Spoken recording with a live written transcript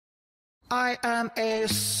I am a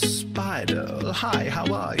spider. Hi, how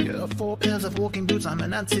are you? 4 pairs of walking boots, I'm a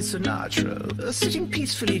Nancy Sinatra. Sitting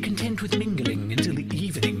peacefully, content with mingling until the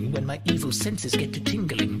evening when my evil senses get to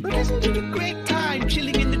tingling. But isn't it a great time,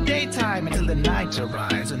 chilling in the daytime until the night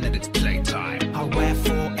arrives and then it's playtime? I'll wear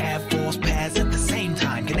 4 Air Force pairs at the same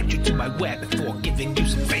time, connect you to my web before giving you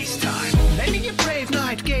some FaceTime. Many a brave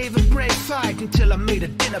knight gave a brave fight until I made a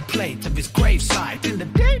dinner plate of his gravesite. In the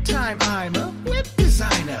daytime, I'm a web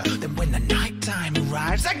designer. Then when the nighttime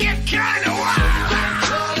arrives, I get kinda wild. I'm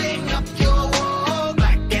crawling up your wall,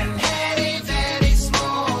 black and hairy, very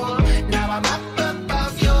small. Now I'm up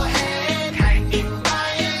above your head, hanging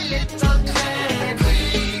by a little thread.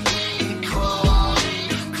 Creepy,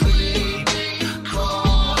 crawling, creepy,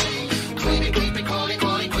 crawling, creepy, creepy, crawling,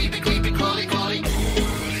 crawling, creepy, creepy, crawling, crawling.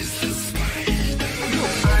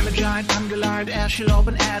 I'm a giant ungulate, Ashelob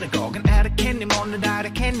and Adagog, and Adakenimon and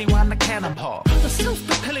Adakenimon, a cannonball. A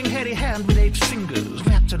self-propelling hairy hand with 8 fingers,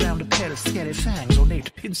 wrapped around a pair of scary fangs or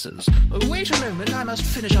 8 pincers. Wait a moment, I must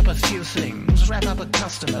finish up a few things. Wrap up a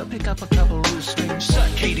customer, pick up a couple loose strings.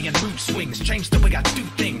 Circadian mood swings, change the way I do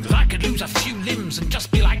things. I could lose a few limbs and just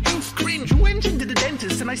be like, oof, cringe. Went into the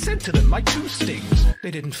dentist and I said to them, my tooth stings. They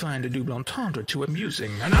didn't find a double entendre too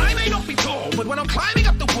amusing. And I may not be tall, but when I'm climbing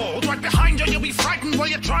up the walls, right behind you, you'll be frightened while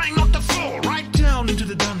you're trying not to fall. Right down into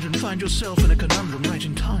the dungeon, find yourself in a conundrum right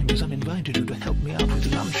in time, as I'm invited you to help me out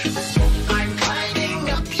with luncheon. I'm climbing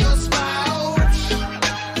up your spout.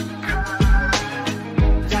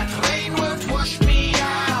 That rain won't wash me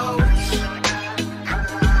out.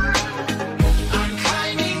 I'm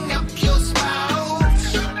climbing up your spout.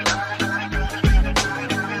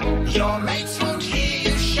 Your mates won't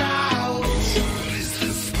hear you shout.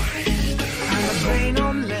 I'm a brain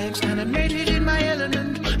on legs, animated in my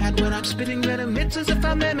element. And when I'm spitting venom, it's as if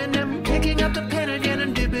I'm Eminem. Picking up the pen again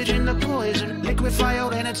and dip it in the poison. Liquefy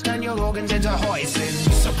your innards, turn your organs into hoisin.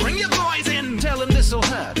 So bring your boys in, tell them this'll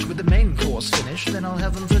hurt. With the main course finished, then I'll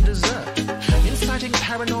have them for dessert. Inciting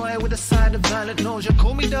paranoia with a side of violent nausea.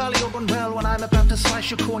 Call me Darlie or well when I'm about to slice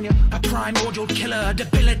your cornea. A primordial killer, a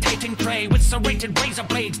debilitating prey with serrated razor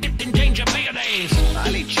blades dipped in danger mayonnaise.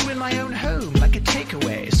 I'll eat you in my own home like a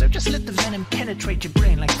takeaway. So just let the venom penetrate your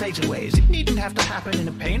brain like thetaways. It needn't have to happen in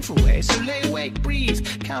a painful way. So lay awake, breathe,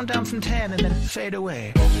 count down from 10 and then fade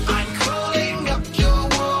away. I'm crawling up your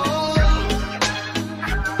wall,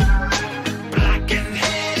 black and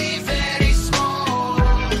hairy, very small.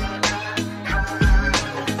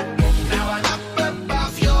 Now I'm up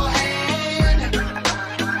above your head,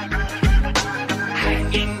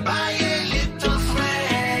 hanging by a little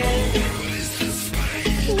thread.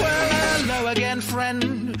 Well, hello again,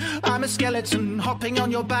 friend. I'm a skeleton, hopping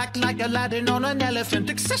on your back like Aladdin on an elephant,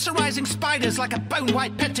 accessorizing spiders like a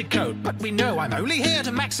bone-white petticoat. But we know I'm only here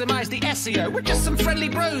to maximize the SEO. We're just some friendly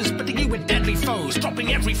bros, but you with deadly foes,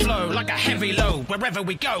 dropping every flow like a heavy load wherever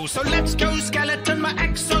we go. So let's go, skeleton, my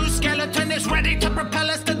exoskeleton is ready to propel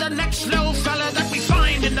us to the next little fella that we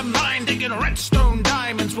find in the mine, digging redstone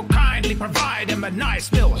diamonds. Will kindly provide him a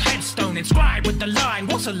nice little headstone inscribed with the line,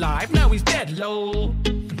 what's alive? Now he's dead, lol.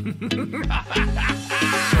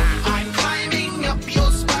 I'm climbing up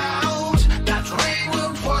your spout. That rain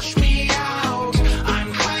won't wash me out.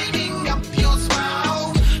 I'm climbing up your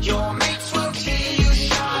spout. Your mates won't hear you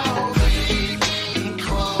shout. Creepy,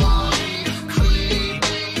 crawling, creepy,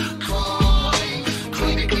 crawling,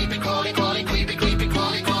 creepy, creepy, crawling, crawling, creepy, creepy,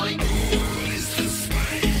 crawling, crawling.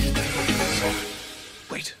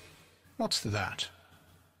 Wait, what's that?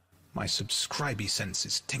 My subscribey sense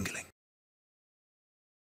is tingling.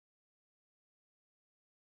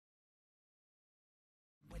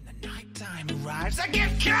 When the nighttime arrives, I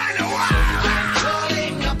get kinda wild.